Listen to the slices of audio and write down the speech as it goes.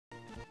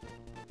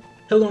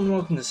Hello and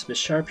welcome, this is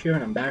Bisharp here,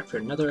 and I'm back for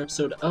another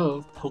episode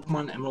of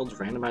Pokemon Emerald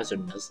Randomizer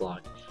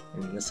Nuzlocke.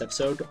 And in this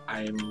episode,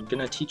 I'm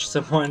gonna teach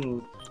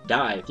someone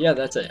dive. Yeah,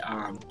 that's it.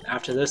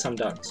 After this, I'm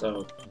done.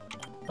 So,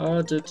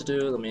 let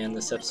me end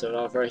this episode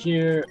off right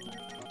here.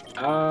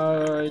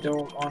 I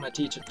don't want to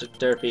teach it to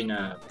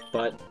Derpina,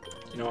 but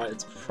you know what?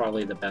 It's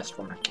probably the best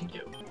one I can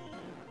do.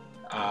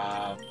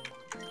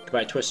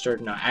 Goodbye, Twister.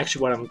 No,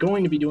 actually, what I'm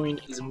going to be doing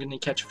is I'm going to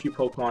catch a few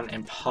Pokemon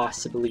and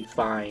possibly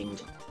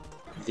find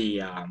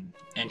the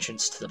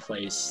entrance to the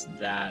place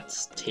that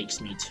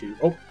takes me to...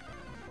 Oh,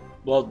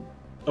 well,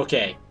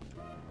 okay.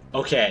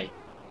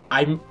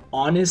 I'm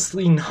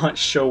honestly not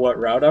sure what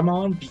route I'm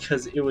on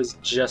because it was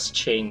just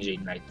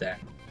changing right then.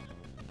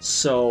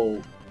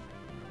 So,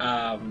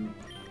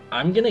 I'm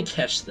gonna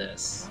catch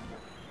this,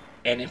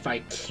 and if I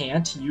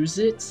can't use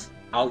it,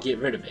 I'll get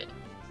rid of it.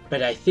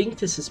 But I think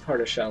this is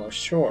part of Shallow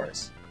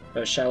Shores,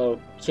 or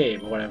Shallow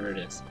Cave, or whatever it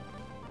is.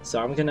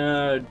 So I'm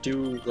gonna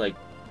do, like,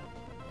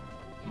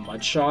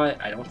 Mud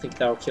Shot. I don't think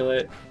that'll kill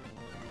it.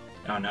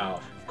 Oh no,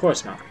 of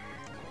course not.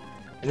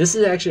 And this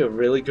is actually a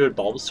really good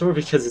Bulbasaur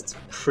because it's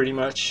pretty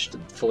much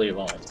fully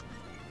evolved.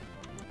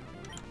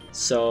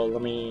 So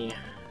let me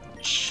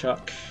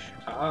chuck...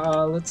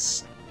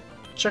 let's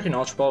chuck an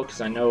Ultra Ball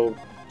because I know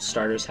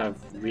starters have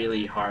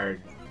really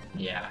hard...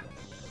 yeah.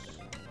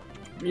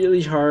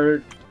 Really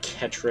hard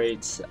catch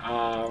rates.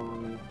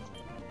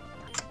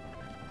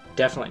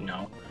 Definitely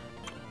no.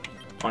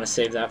 I want to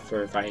save that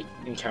for if I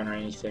encounter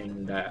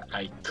anything that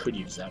I could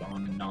use that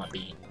on and not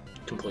be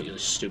completely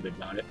stupid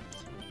about it.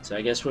 So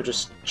I guess we'll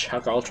just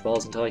chuck Ultra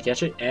Balls until I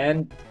catch it,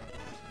 and...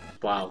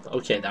 wow,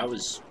 okay, that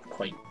was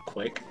quite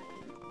quick.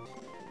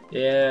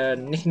 Yeah,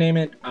 nickname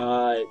it,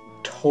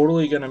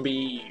 totally gonna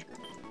be...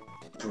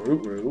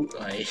 Brute Root.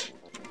 Like,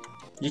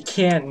 you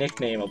can't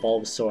nickname a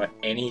Bulbasaur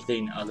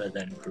anything other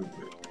than Brute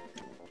Root.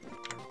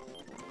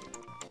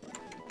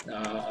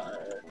 I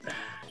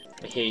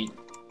hate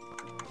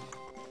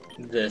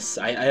this.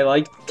 I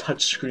like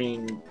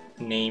touchscreen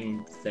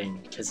name thing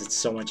because it's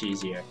so much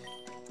easier.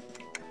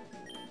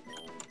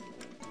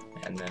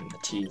 And then the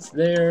T's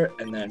there,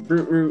 and then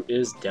Brute Root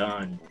is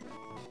done.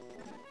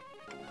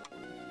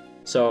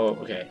 So,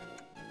 okay.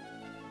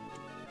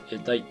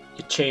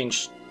 It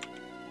changed,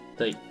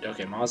 like,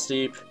 okay, Moss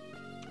Deep.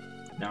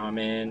 Now I'm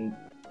in,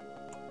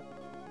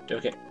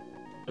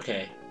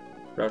 okay,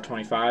 Route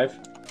 25.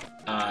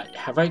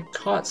 Have I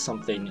caught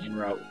something in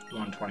Route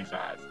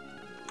 125?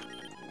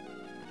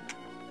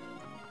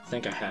 I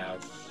think I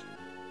have.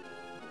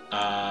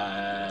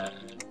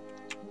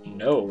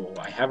 No,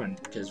 I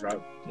haven't, because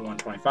Route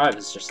 125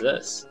 is just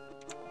this.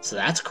 So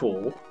that's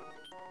cool.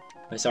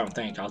 At least I don't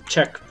think. I'll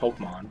check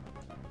Pokemon.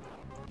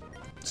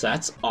 So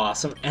that's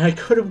awesome. And I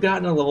could have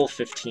gotten a level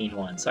 15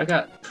 one, so I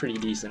got a pretty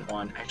decent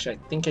one. Actually, I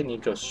think I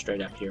need to go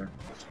straight up here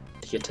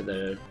to get to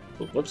the...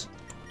 whoops.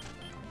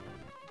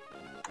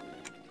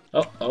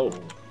 Oh.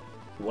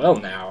 Well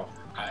now,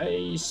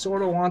 I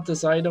sort of want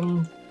this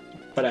item,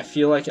 but I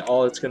feel like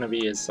all it's going to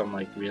be is some,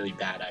 like, really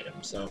bad item.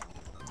 So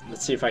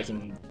let's see if I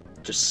can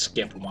just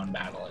skip one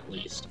battle at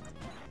least.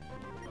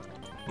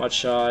 Mud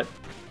Shot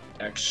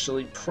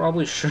actually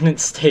probably shouldn't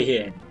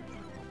stay in.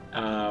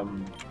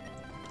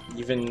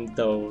 Even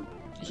though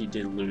he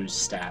did lose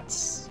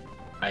stats,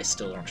 I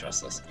still don't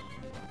trust this.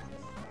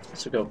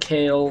 So go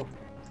Kale.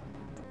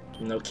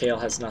 Even though Kale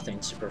has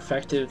nothing super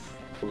effective,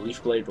 the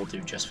Leaf Blade will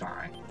do just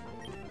fine.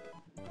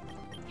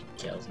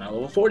 Kale's now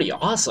level 40.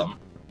 Awesome!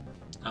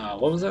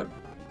 What was that?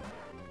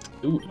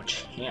 Ooh,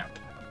 Machamp.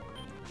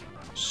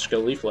 Just go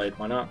Leaf Blade,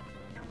 why not?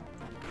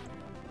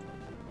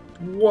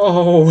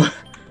 Whoa!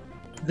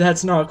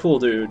 That's not cool,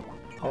 dude.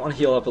 I want to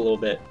heal up a little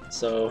bit,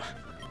 so...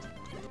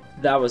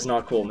 that was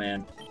not cool,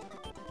 man.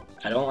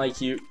 I don't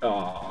like you. Oh,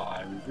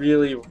 I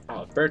really...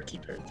 oh, Bird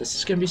Keeper. This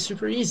is gonna be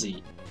super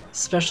easy.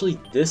 Especially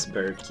this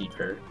Bird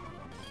Keeper.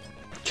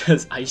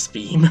 Because Ice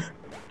Beam.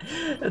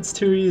 That's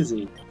too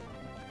easy.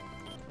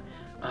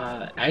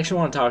 I actually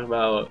want to talk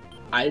about...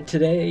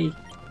 today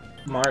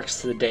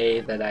marks the day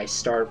that I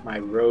start my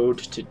road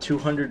to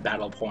 200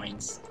 battle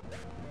points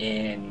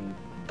in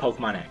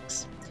Pokemon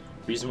X.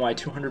 The reason why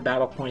 200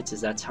 battle points is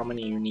that's how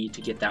many you need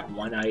to get that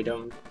one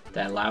item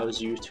that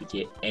allows you to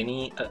get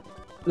any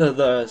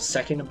the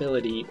second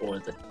ability or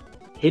the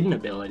hidden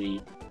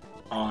ability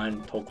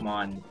on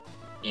Pokemon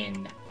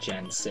in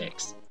Gen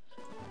 6.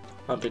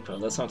 Oh, Big Pro,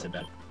 that's not too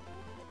bad.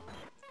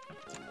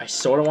 I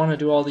sort of want to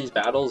do all these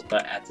battles,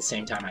 but at the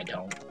same time I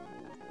don't.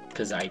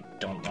 Because I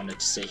don't want to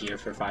sit here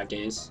for 5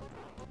 days.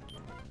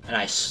 And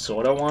I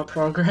sort of want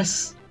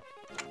progress.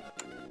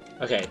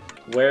 Okay,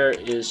 where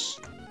is...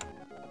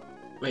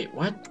 wait,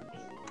 what?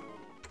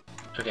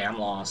 Okay, I'm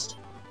lost.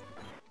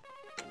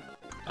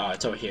 Oh,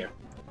 it's over here.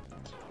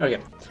 Okay,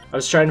 I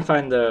was trying to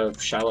find the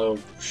Shallow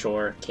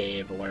Shore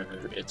Cave, or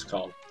whatever it's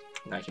called.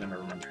 I can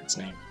never remember its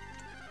name.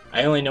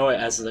 I only know it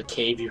as the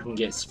cave you can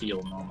get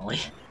Spheal normally.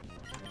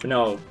 But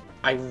no,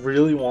 I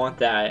really want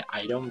that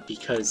item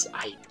because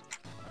I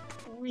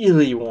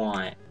really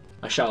want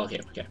a Shallow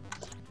Cave. Okay.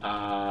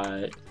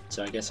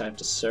 So I guess I have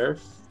to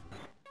surf.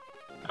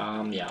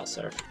 Yeah, I'll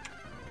surf.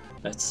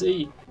 Let's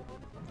see.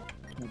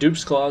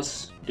 Dupes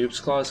Clause. Dupes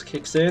Clause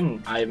kicks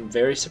in. I'm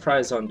very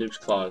surprised on Dupes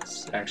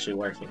Clause actually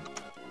working.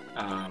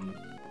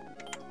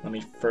 Let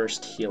me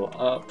first heal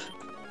up,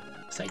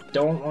 because I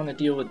don't want to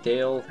deal with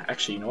Dale.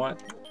 Actually, you know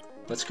what?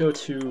 Let's go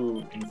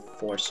to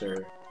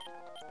Enforcer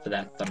for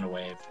that Thunder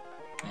Wave.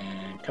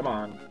 And come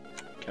on.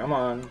 Come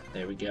on.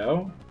 There we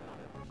go.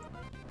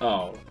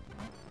 Oh.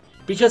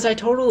 Because I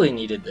totally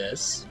needed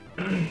this.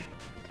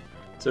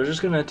 So we're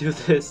just gonna do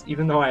this,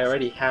 even though I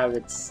already have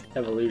its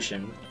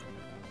evolution.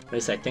 At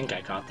least I think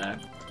I caught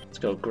that. Let's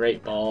go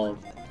Great Ball.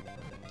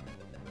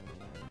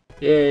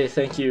 Yay,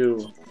 thank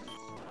you.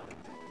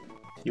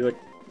 You are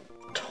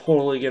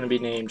totally gonna be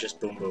named just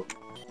Boom Boom.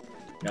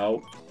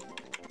 No.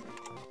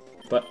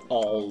 But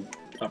all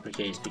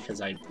uppercase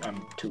because I'm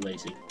too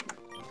lazy.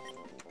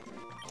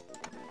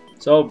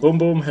 So Boom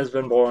Boom has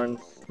been born.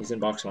 He's in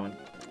box 1.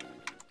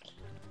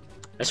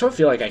 I sort of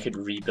feel like I could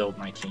rebuild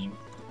my team.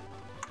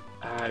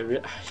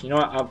 You know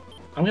what?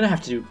 I'm gonna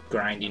have to do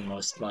grinding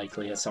most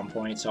likely at some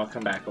point, so I'll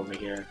come back over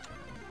here.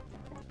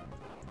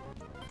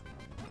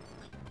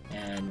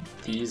 And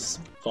these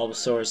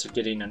Bulbasaurs are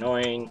getting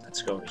annoying.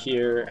 Let's go over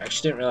here. I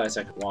actually didn't realize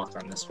I could walk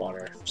on this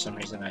water. For some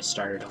reason I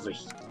started over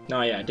here.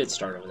 No, yeah, I did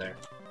start over there.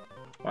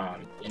 Wow,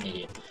 I'm an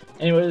idiot.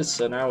 Anyways,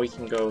 so now we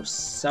can go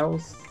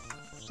south.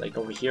 Like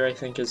over here, I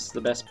think is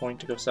the best point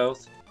to go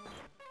south.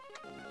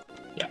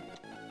 Yeah.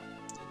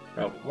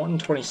 Route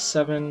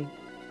 127.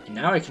 And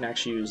now I can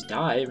actually use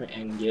Dive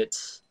and get...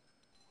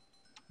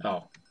 Oh,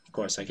 of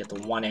course, I get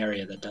the one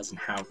area that doesn't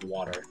have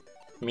water.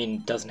 I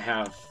mean, doesn't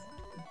have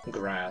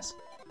grass.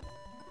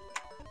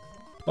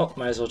 Well,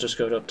 might as well just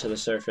go up to the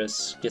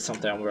surface, get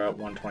something on Route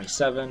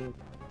 127.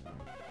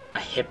 A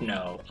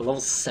Hypno. A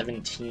level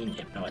 17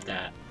 Hypno at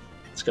that.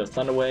 Let's go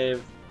Thunder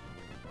Wave.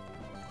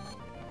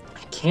 I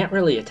can't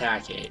really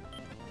attack it,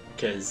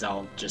 because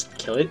I'll just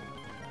kill it.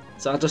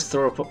 So I'll just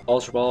throw a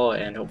Ultra Ball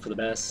and hope for the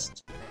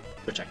best,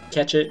 which I can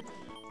catch it.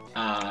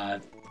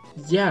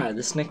 Yeah,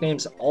 this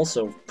nickname's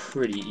also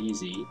pretty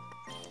easy,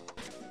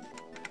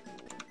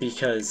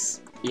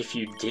 because if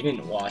you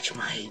didn't watch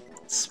my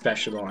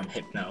special on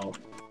Hypno,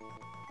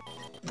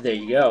 there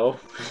you go,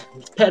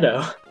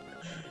 pedo.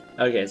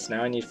 Okay, so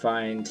now I need to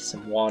find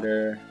some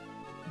water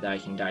that I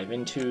can dive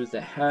into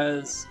that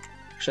has,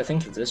 actually I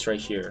think it's this right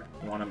here,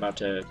 the one I'm about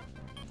to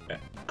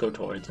go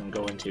towards and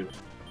go into.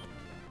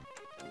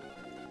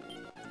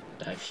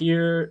 Dive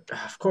here,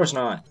 of course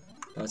not.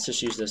 Let's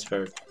just use this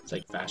for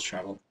like fast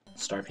travel.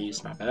 Star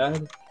piece, not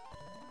bad.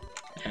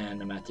 And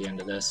I'm at the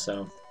end of this,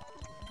 so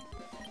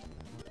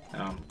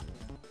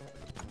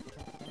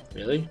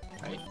really?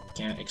 I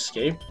can't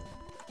escape?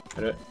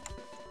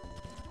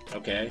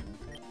 Okay.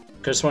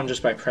 Could've sworn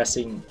just by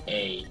pressing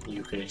A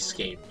you could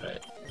escape,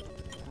 but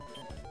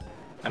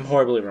I'm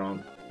horribly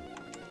wrong.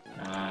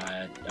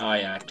 Oh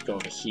yeah, I have to go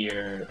over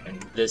here,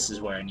 and this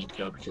is where I need to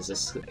go because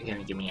this is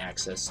gonna give me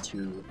access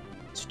to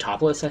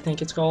Topless, I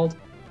think it's called.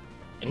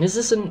 And is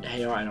this an...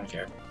 Hey, no, I don't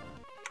care.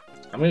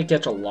 I'm gonna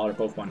catch a lot of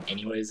Pokemon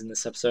anyways in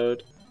this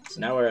episode. So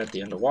now we're at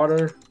the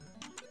underwater,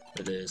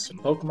 where there's some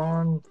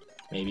Pokemon.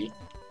 Maybe.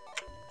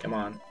 Come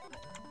on.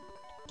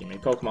 Give me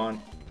Pokemon.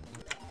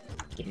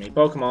 Give me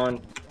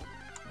Pokemon.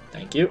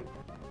 Thank you.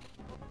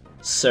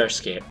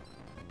 Surfscape.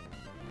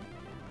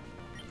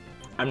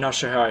 I'm not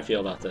sure how I feel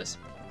about this.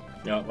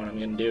 You know what I'm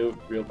gonna do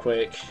real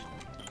quick,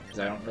 because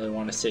I don't really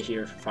want to sit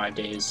here for 5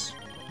 days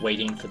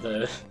waiting for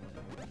the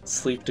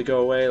sleep to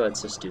go away.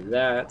 Let's just do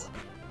that.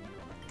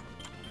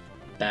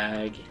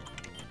 Bag.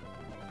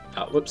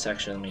 Whoops,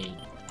 actually let me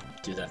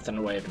do that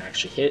Thunder Wave and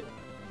actually hit.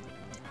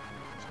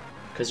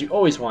 Because you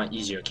always want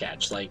easier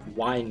catch. Like,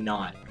 why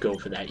not go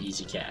for that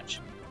easy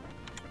catch?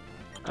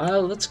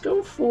 Let's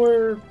go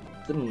for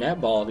the Net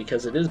Ball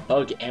because it is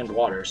Bug and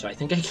Water, so I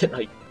think I get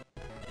like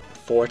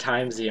 4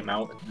 times the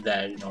amount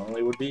that it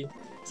normally would be.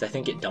 Because I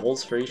think it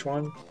doubles for each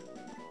one.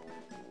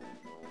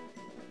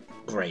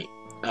 Great.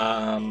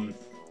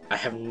 I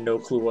have no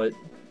clue what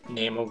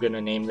name I'm gonna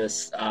name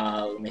this.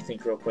 Let me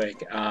think real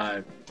quick.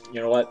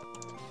 You know what?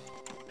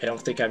 I don't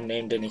think I've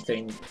named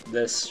anything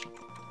this.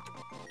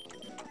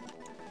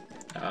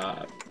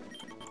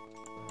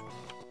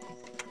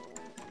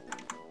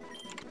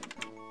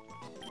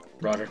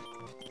 Roger.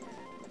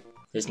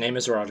 His name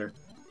is Roger.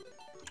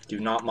 Do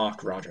not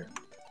mock Roger.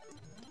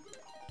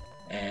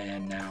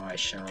 And now I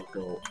shall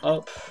go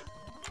up.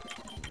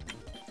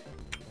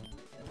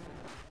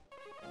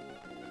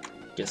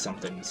 Get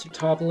something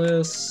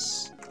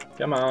Sutopolis.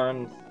 Come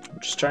on. I'm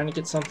just trying to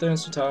get something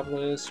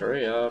Sutopolis.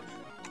 Hurry up.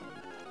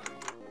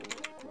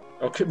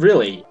 Okay,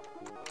 really?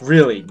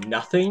 Really?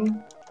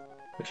 Nothing?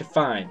 Okay,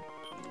 fine.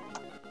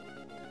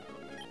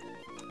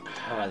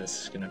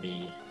 This is gonna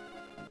be...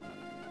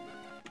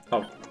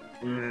 Oh.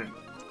 I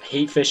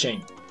hate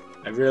fishing.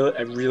 I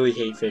really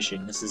hate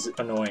fishing. This is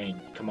annoying.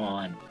 Come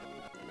on.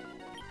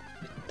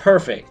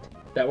 Perfect.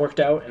 That worked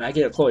out, and I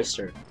get a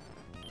Cloyster.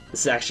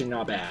 This is actually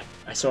not bad.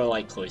 I sort of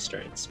like Cloyster.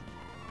 It's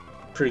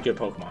a pretty good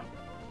Pokemon.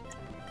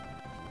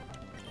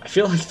 I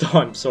feel like, though,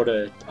 I'm sort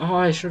of... Oh,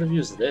 I should have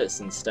used this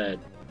instead.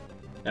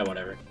 Yeah,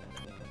 whatever.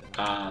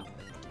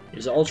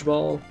 Use the Ultra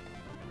Ball.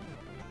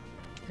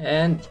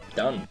 And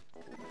done.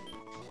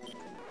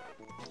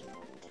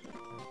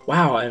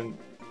 Wow,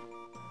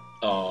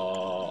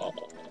 oh,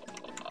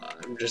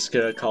 I'm just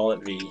gonna call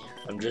it V.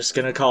 I'm just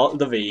gonna call it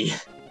the V.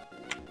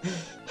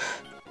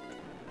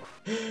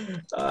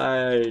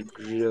 I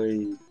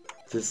really...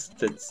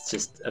 That's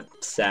just a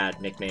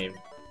sad nickname.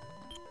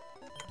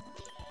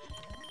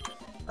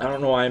 I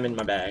don't know why I'm in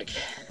my bag.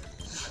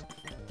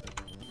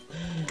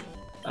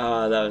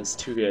 That was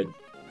too good.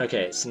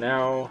 Okay, so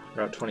now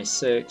Route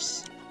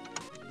 26.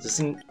 This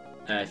isn't...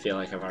 I feel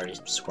like I've already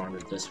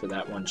squandered this with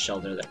that one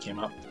shelter that came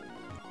up.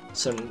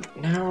 So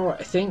now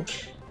I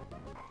think...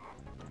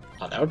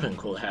 Oh, that would've been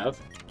cool to have.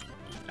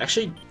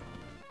 Actually...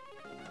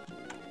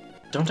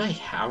 Don't I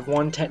have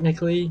one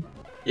technically?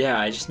 Yeah,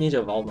 I just need to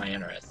evolve my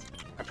Anorith.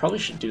 I probably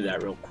should do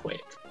that real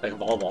quick. Like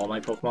evolve all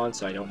my Pokemon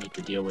so I don't need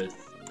to deal with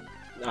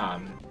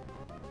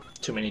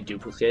too many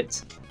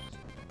duplicates.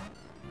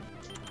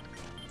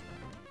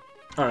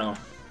 I don't know.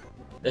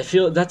 I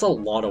feel that's a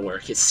lot of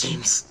work, it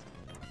seems.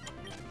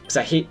 Because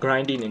I hate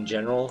grinding in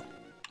general.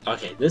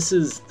 Okay, this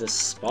is the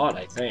spot,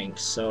 I think,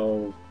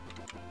 so...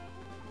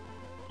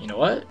 You know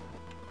what?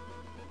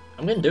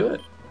 I'm gonna do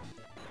it.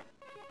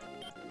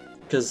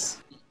 Because...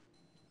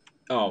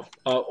 Oh,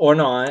 or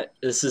not.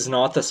 This is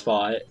not the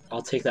spot.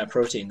 I'll take that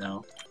protein,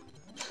 though.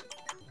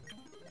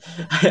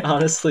 I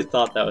honestly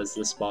thought that was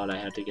the spot I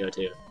had to go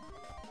to.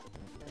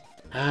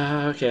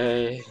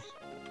 Okay.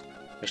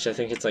 Actually, I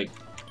think it's, like,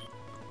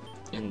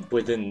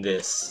 within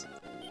this.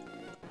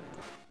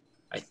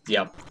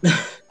 Yep.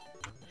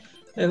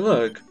 Hey,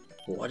 look.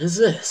 What is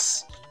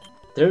this?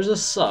 There's a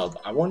sub.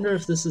 I wonder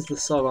if this is the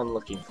sub I'm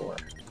looking for.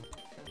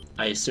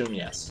 I assume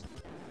yes.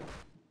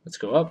 Let's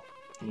go up.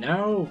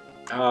 Now...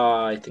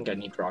 I think I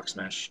need Rock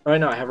Smash. Oh,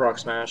 no, I have Rock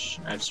Smash.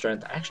 I have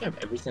Strength. I actually have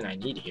everything I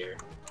need here.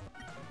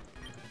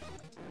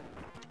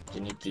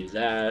 You need to do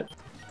that,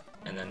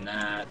 and then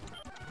that,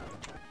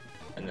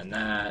 and then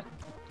that.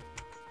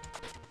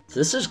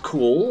 This is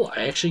cool.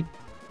 I actually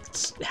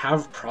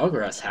have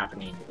progress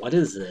happening. What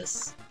is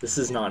this? This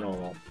is not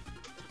normal.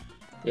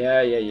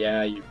 Yeah,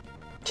 you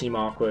Team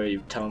Aqua,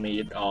 you tell me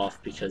it off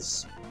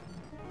because,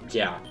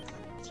 yeah.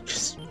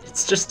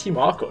 It's just Team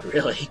Aqua,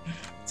 really.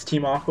 It's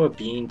Team Aqua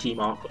being Team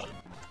Aqua.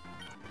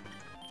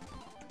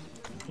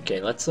 Okay,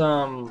 let's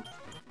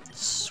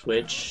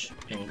switch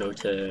and go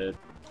to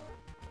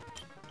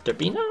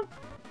Derbina?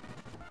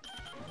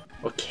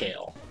 Or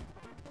Kale?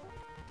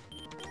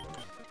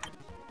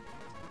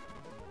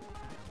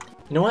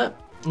 You know what?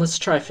 Let's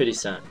try 50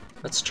 Cent.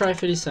 Let's try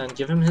 50 Cent,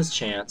 give him his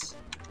chance.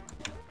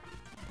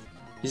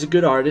 He's a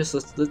good artist,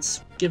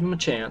 let's give him a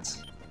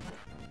chance.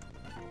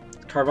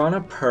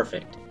 Carvana,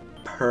 perfect.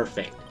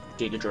 Perfect.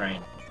 Giga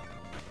Drain.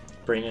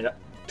 Bring it up.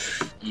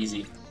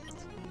 Easy.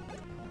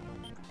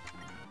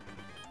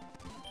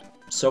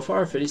 So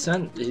far, 50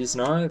 Cent, he's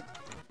not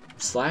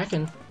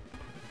slacking.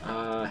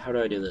 How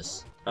do I do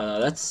this?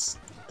 That's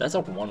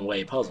a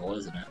one-way puzzle,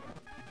 isn't it?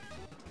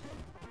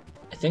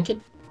 I think it...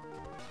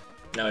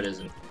 No, it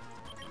isn't.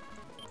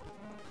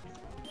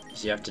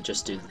 So you have to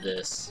just do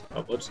this.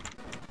 Oh, whoops.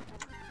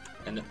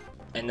 And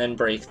then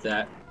break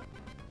that.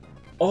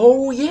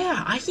 Oh,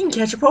 yeah! I can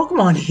catch a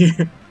Pokemon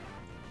here!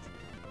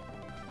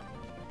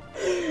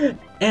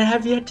 And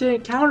I've yet to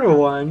encounter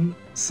one,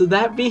 so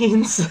that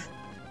means...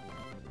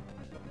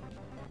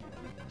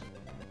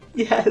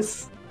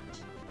 Yes!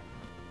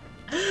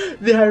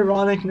 The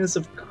ironicness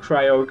of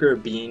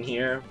Kyogre being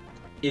here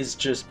is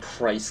just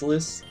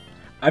priceless.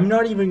 I'm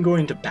not even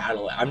going to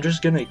battle it, I'm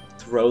just gonna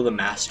throw the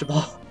Master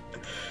Ball.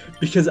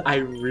 Because I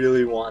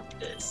really want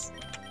this.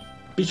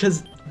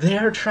 Because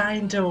they're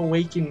trying to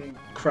awaken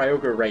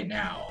Kyogre right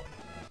now.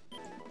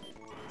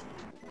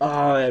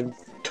 Oh, I'm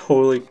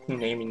totally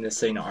naming this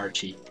thing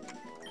Archie.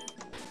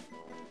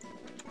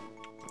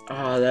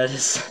 Oh, that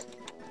is...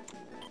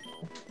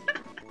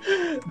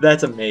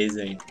 That's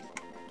amazing.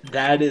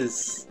 That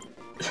is...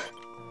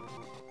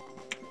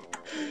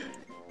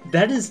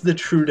 That is the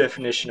true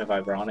definition of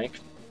ironic.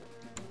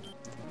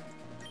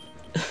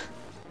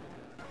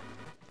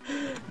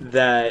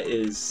 That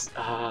is...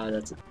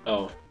 that's...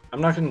 Oh,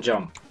 I'm not gonna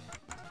jump.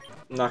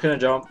 I'm not gonna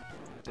jump.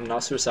 I'm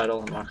not suicidal,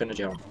 I'm not gonna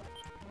jump.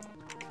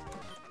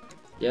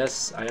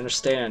 Yes, I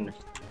understand.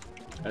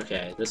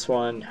 Okay, this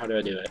one, how do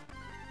I do it?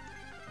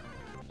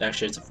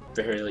 Actually, it's a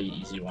fairly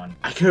easy one.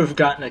 I could have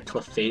gotten a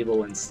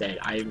Clefable instead.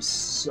 I am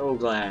so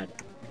glad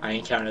I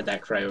encountered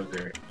that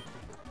Kyogre.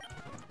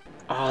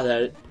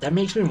 Oh, that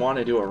makes me want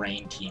to do a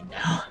rain team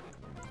now.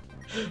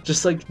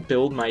 Just like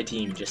build my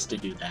team just to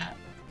do that.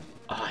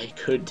 Oh, I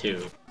could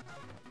too.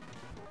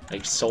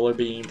 Like Solar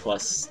Beam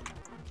plus...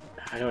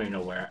 I don't even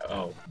know where...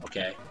 Oh,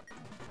 okay.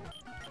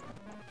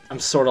 I'm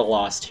sort of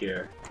lost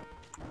here.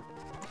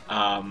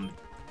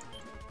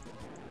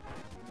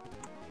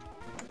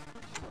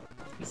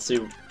 Let's see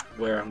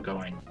where I'm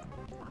going.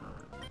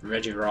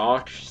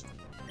 Regirock?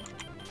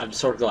 I'm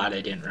sort of glad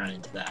I didn't run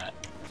into that.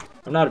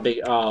 I'm not a big...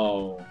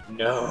 Oh,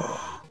 no.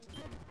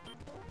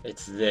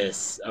 It's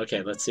this.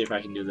 Okay, let's see if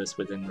I can do this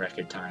within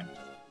record time.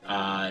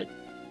 I'm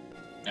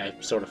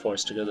sort of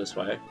forced to go this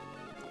way.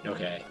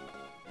 Okay.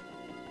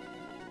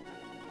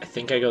 I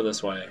think I go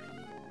this way.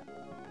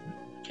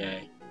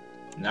 Okay.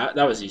 That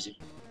was easy.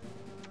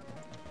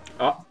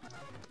 Oh,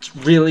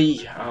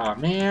 really? Oh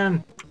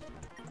man.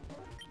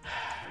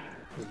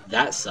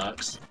 That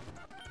sucks.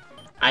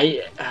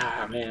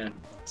 Man.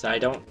 So I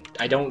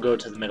don't go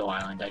to the middle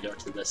island, I go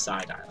to the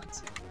side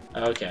islands.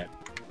 Okay.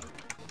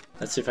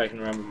 Let's see if I can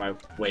remember my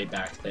way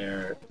back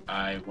there.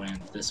 I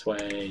went this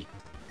way.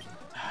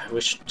 I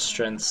wish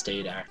strength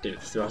stayed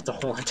active throughout the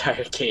whole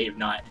entire cave,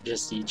 not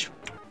just each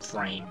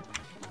frame.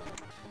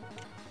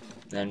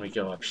 Then we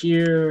go up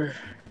here,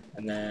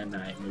 and then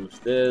I move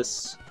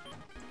this.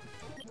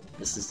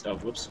 This is, oh,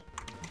 whoops.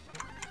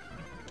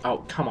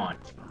 Oh, come on.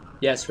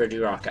 Yes,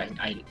 Regirock,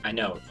 I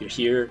know, you're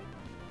here.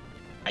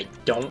 I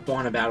don't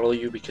want to battle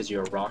you because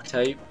you're a rock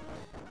type.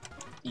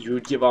 You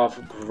would give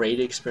off great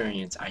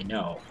experience, I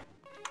know.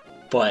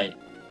 But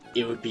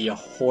it would be a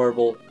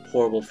horrible,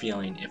 horrible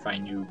feeling if I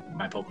knew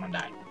my Pokemon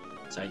died.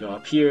 So I go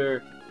up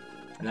here,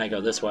 and then I go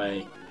this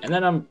way, and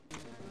then I'm...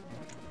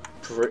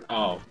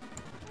 Oh.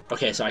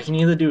 Okay, so I can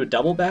either do a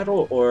double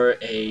battle or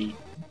a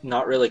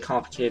not really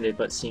complicated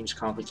but seems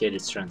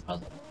complicated strength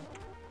puzzle.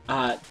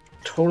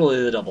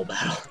 Totally the double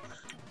battle.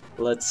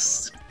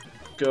 Let's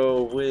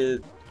go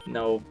with...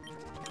 No,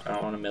 I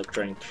don't want a milk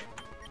drink.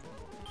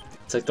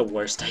 It's like the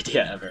worst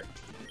idea ever.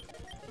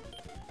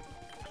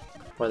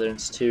 Weather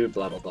Institute,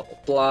 blah blah blah blah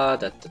blah,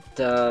 da da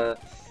da.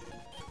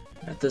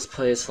 At this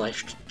place,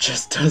 life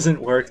just doesn't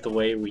work the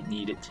way we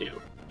need it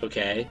to.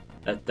 Okay?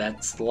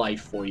 That's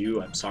life for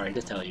you, I'm sorry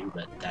to tell you,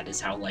 but that is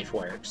how life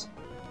works.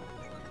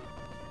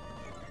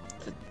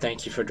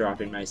 Thank you for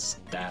dropping my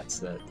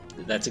stats.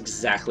 That's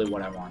exactly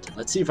what I wanted.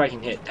 Let's see if I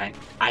can hit.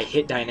 I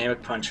hit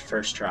Dynamic Punch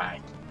first try.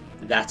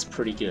 That's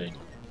pretty good.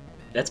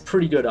 That's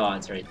pretty good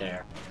odds right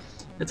there.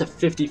 That's a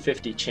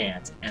 50-50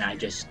 chance, and I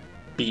just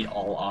beat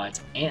all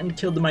odds and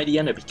killed the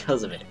Mightyena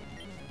because of it.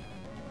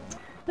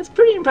 That's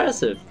pretty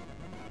impressive.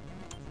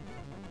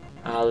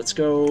 Let's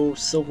go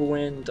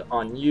Silverwind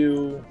on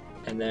you,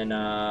 and then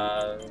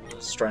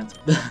Strength.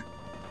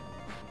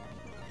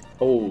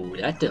 Oh,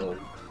 that did.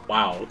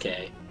 Wow.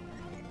 Okay.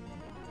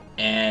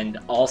 And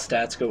all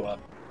stats go up.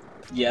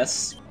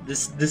 Yes,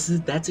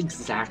 that's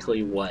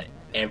exactly what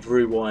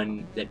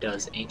everyone that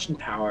does Ancient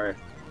Power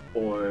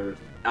or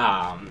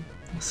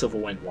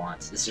Silverwind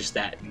wants. It's just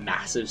that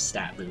massive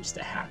stat boost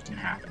that can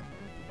happen.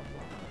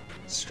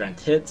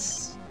 Strength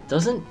hits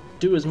doesn't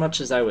do as much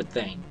as I would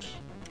think,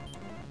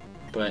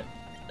 but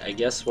I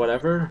guess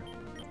whatever.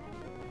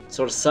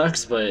 Sort of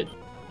sucks, but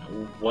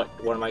what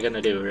am I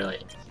gonna do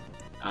really?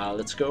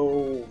 Let's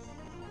go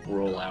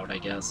roll out, I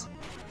guess.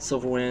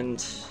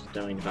 Silverwind,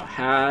 don't even know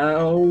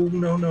how.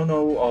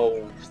 No.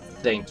 Oh,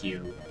 thank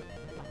you.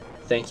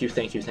 Thank you.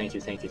 Thank you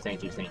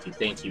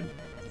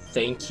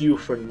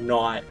for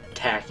not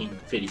attacking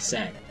 50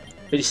 Cent.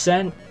 50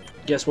 Cent,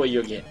 guess what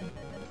you're getting?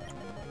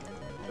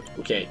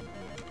 Okay,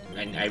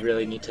 and I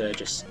really need to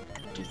just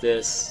do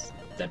this.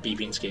 That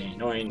beeping's getting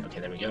annoying. Okay,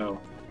 there we go.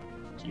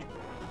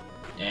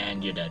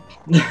 And you're dead.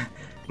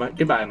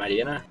 Goodbye,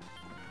 Mightyena.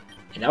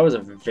 And that was a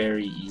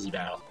very easy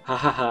battle. Ha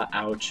ha ha,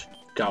 ouch,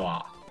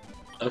 gawa.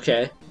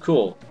 Okay,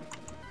 cool.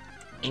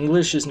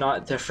 English is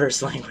not their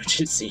first language,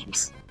 it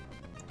seems.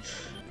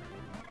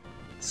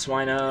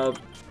 Swinub.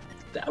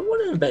 That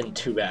wouldn't have been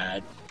too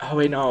bad. Oh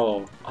wait,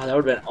 no. Oh, that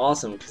would have been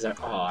awesome because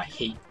I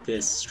hate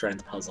this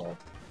strength puzzle.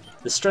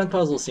 The strength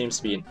puzzle seems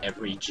to be in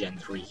every Gen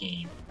 3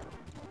 game.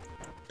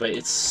 But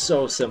it's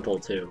so simple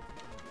too.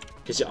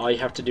 Because all you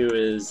have to do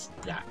is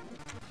that.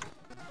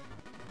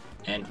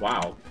 And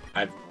wow,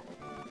 I've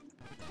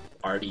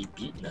already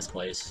beaten this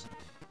place.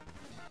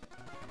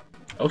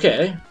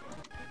 Okay.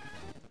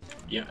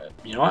 You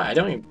know what? I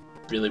don't even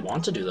really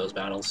want to do those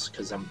battles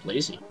because I'm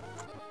lazy.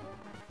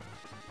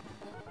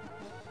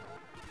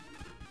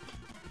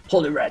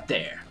 Hold it right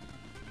there.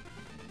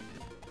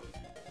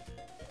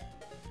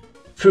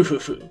 Foo.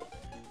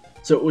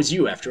 So it was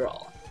you after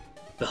all.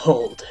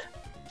 Behold.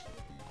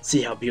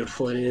 See how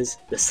beautiful it is?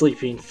 The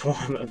sleeping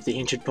form of the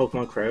ancient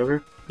Pokemon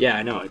forever? Yeah,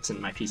 I know, it's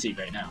in my PC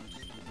right now.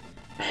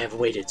 I have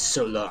waited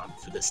so long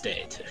for this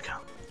day to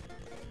come.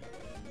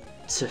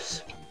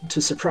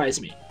 To surprise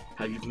me,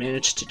 how you've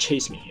managed to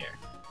chase me here.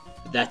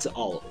 But that's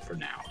all over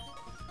now.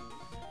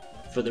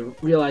 For the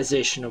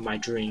realization of my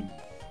dream,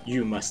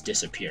 you must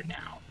disappear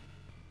now.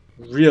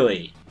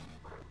 Really?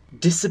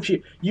 Disappear?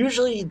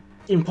 Usually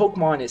in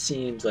Pokemon it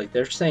seems like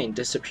they're saying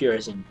disappear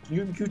as in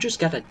you just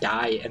gotta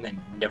die and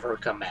then never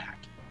come back.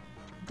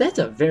 That's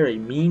a very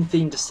mean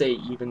thing to say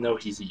even though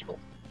he's evil.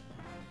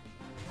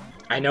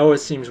 I know it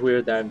seems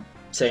weird that I'm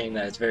saying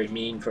that it's very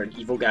mean for an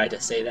evil guy to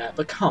say that,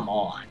 but come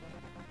on.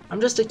 I'm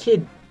just a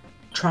kid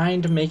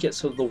trying to make it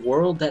so the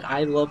world that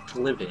I love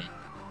to live in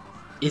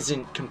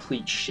isn't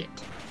complete shit.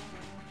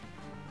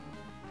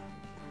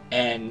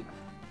 And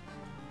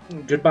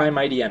goodbye,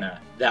 Mightyena.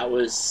 That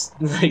was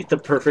like the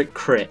perfect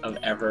crit of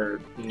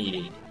ever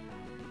needing.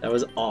 That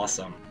was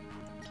awesome.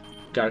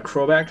 Got a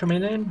Crobat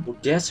coming in? Well,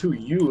 guess who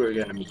you are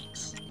gonna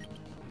meet?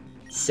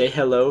 Say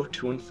hello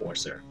to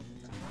Enforcer.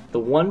 The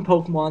one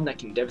Pokemon that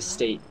can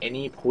devastate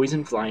any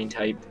poison flying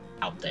type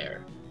out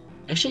there.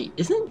 Actually,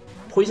 isn't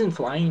Poison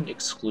Flying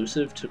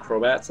exclusive to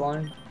Crobat's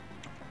line?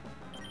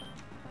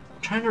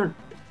 I'm trying to...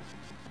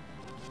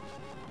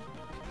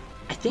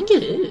 I think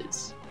it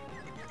is.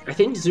 I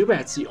think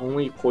Zubat's the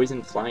only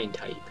Poison Flying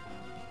type.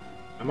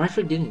 Am I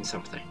forgetting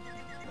something?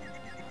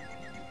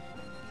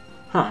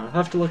 Huh, I'll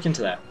have to look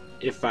into that.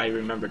 If I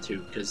remember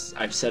to, because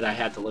I've said I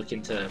had to look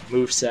into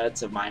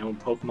movesets of my own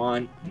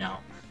Pokemon. No.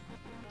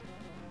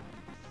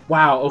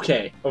 Wow,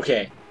 okay,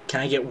 okay. Can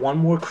I get one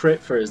more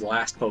crit for his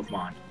last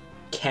Pokemon?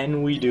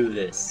 Can we do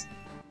this?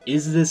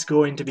 Is this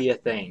going to be a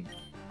thing?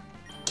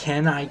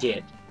 Can I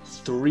get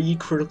 3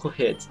 critical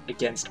hits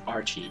against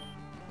Archie?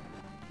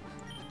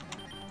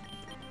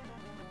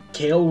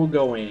 Kale will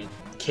go in.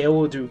 Kale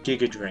will do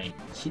Giga Drain.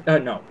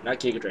 No, not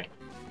Giga Drain.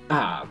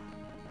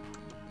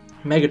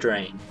 Mega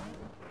Drain.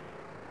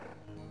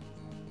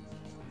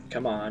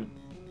 Come on.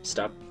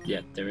 Stop.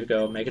 Yeah, there we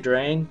go. Mega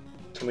Drain.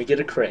 Can we get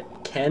a crit?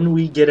 Can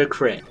we get a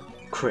crit?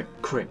 Crit,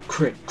 crit,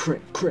 crit,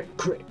 crit, crit,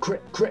 crit,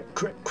 crit, crit,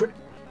 crit, crit.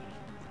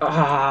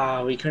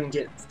 Ah, we couldn't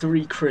get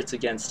 3 crits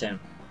against him.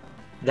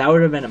 That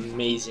would have been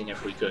amazing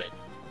if we could.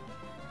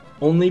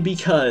 Only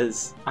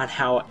because on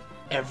how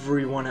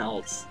everyone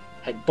else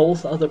had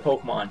both other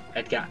Pokemon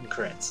had gotten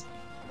crits.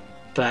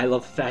 But I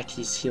love the fact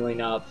he's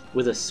healing up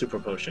with a Super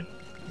Potion.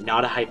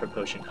 Not a Hyper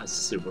Potion, a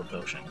Super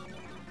Potion.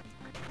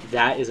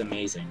 That is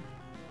amazing.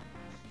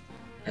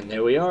 And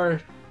there we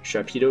are.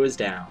 Sharpedo is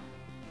down.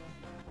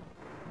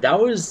 That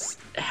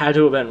had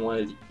to have been one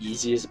of the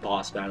easiest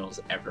boss battles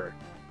ever.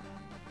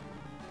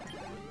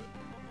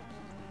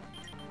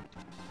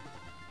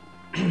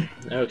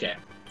 Okay.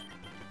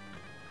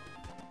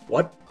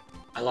 What?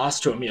 I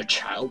lost to a mere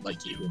child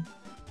like you?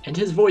 And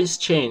his voice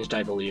changed,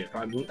 I believe.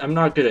 I'm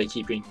not good at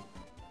keeping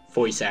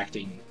voice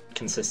acting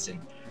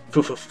consistent.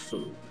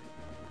 Foo.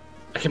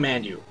 I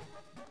command you.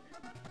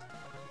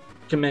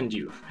 Commend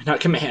you.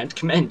 Not command,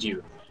 commend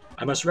you.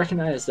 I must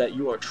recognize that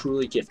you are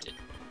truly gifted.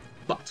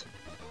 But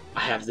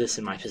I have this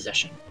in my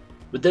possession.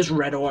 With this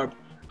red orb,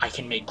 I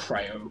can make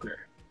Kyogre.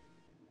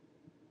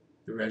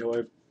 The red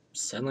orb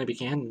suddenly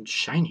began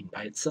shining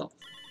by itself.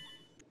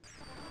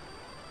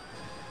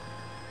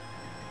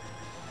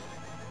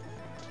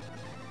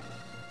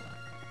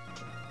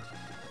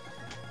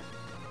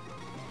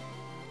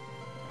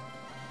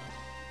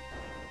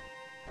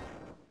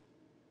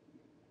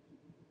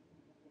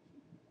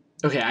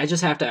 Okay, I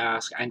just have to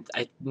ask.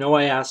 I know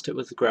I asked it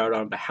with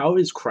Groudon, but how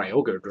is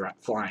Kyogre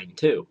flying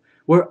too?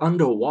 We're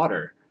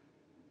underwater.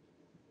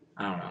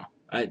 I don't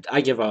know.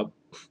 I give up.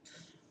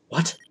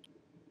 What?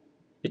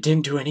 It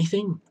didn't do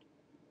anything?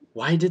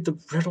 Why did the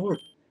red orb?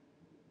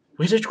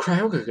 Where did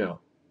Kyogre go?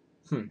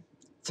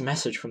 It's a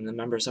message from the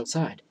members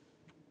outside.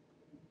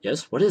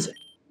 Yes, what is it?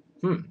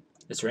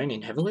 It's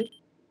raining heavily?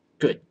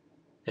 Good.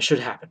 That should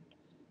happen.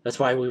 That's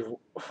why we've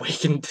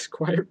awakened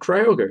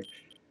Kyogre.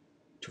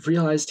 To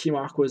realize Team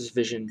Aqua's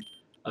vision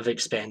of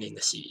expanding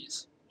the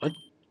seas. What?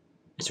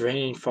 It's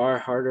raining far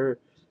harder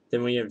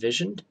than we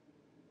envisioned?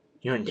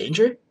 You're in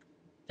danger?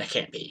 That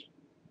can't be.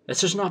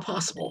 That's just not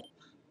possible.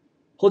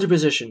 Hold your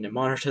position and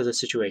monitor the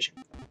situation.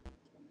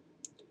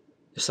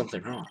 There's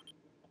something wrong.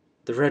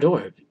 The red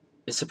orb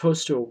is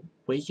supposed to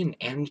awaken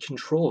and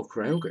control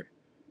Kyogre.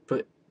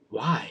 But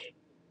why?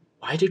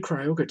 Why did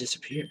Kyogre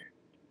disappear?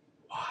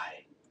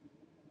 Why?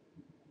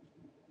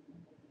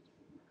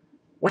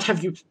 What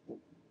have you...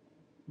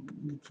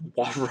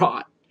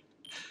 Rot.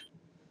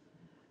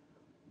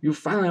 You've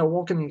finally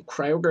awoken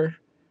Kyogre,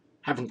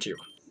 haven't you?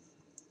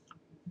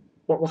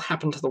 What will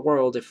happen to the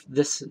world if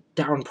this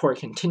downpour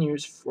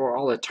continues for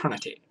all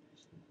eternity?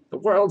 The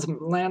world's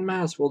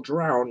landmass will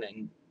drown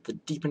in the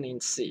deepening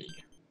sea.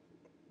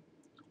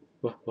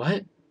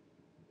 What?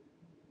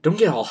 Don't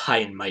get all high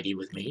and mighty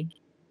with me.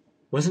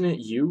 Wasn't it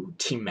you,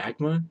 Team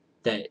Magma,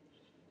 that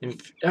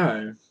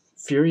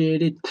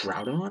infuriated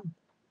Groudon?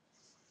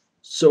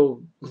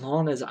 So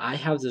long as I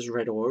have this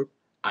red orb,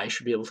 I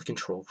should be able to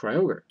control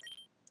Kyogre.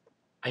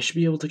 I should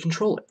be able to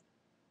control it.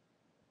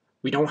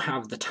 We don't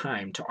have the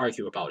time to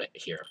argue about it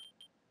here.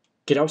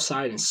 Get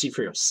outside and see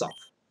for yourself.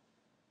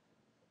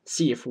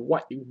 See if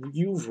what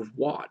you've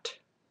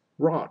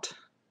wrought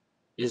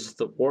is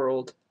the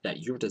world that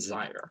you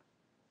desire.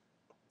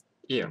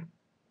 Ian,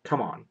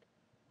 come on.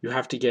 You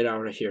have to get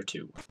out of here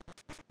too.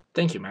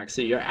 Thank you,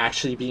 Maxie. You're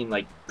actually being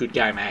like good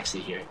guy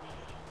Maxie here.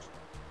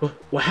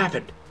 What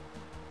happened?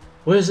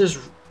 What is this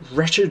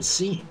wretched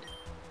scene?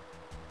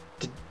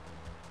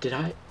 Did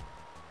I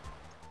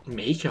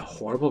make a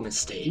horrible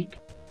mistake?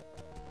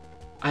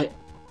 I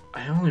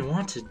only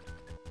wanted...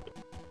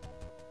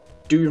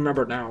 Do you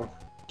remember now?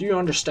 Do you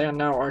understand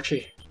now,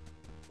 Archie?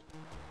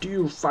 Do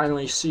you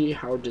finally see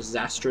how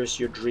disastrous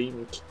your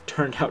dream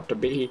turned out to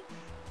be?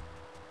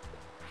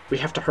 We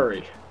have to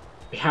hurry.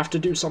 We have to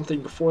do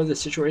something before the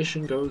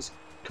situation goes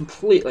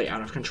completely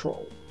out of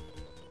control.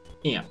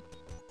 Ian,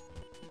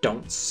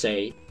 don't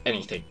say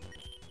anything.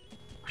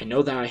 I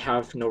know that I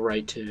have no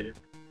right to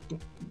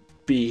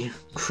be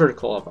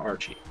critical of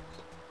Archie,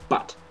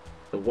 but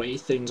the way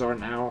things are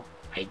now,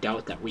 I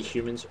doubt that we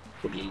humans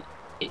will be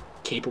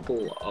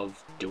capable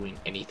of doing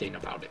anything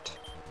about it.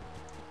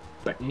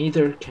 but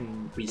neither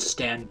can we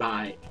stand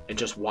by and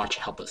just watch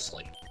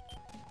helplessly.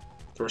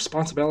 The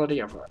responsibility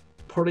of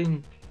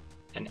putting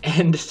an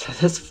end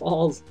to this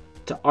falls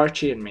to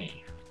Archie and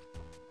me.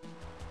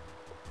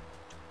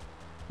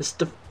 This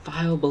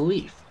defies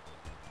belief.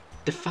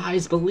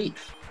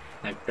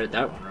 I read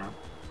that one wrong.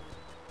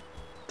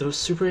 Those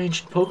super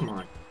ancient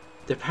Pokemon,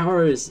 their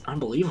power is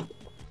unbelievable.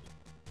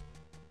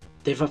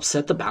 They've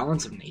upset the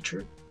balance of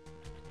nature.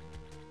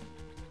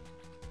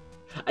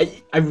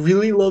 I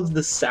really love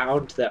the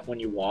sound that when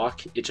you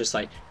walk, it's just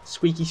like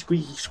squeaky,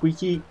 squeaky,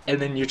 squeaky, and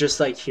then you're just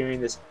like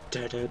hearing this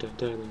da da da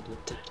da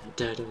da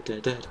da da da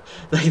da,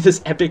 like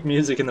this epic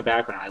music in the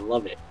background. I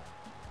love it.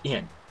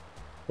 Ian,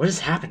 what is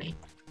happening?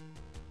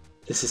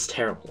 This is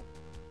terrible.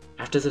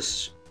 After the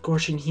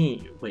scorching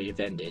heat wave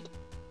ended,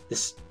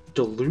 this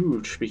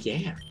deluge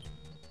began.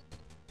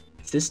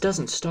 If this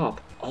doesn't stop,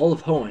 all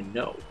of Hoenn,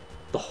 no,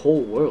 the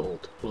whole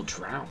world will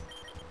drown.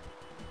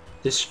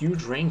 This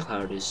huge rain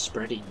cloud is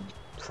spreading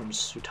from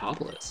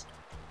Sootopolis.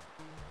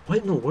 What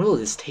in the world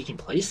is taking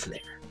place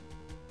there?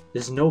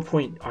 There's no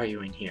point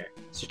arguing here.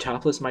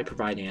 Sootopolis might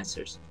provide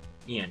answers.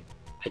 Ian,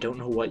 I don't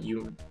know what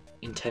you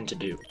intend to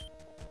do,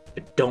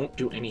 but don't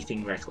do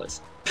anything reckless.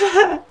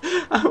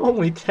 I'm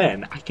only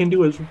 10. I can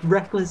do as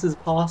reckless as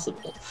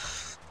possible.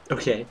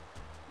 Okay,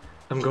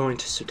 I'm going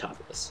to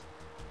Sootopolis.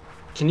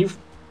 Can you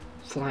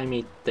fly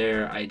me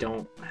there? I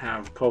don't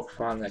have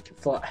Pokemon that can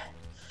fly.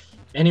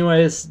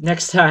 Anyways,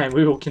 next time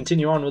we will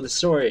continue on with the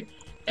story.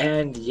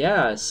 And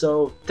yeah,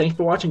 so thanks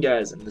for watching,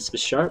 guys, and this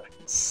was Sharp,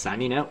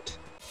 signing out.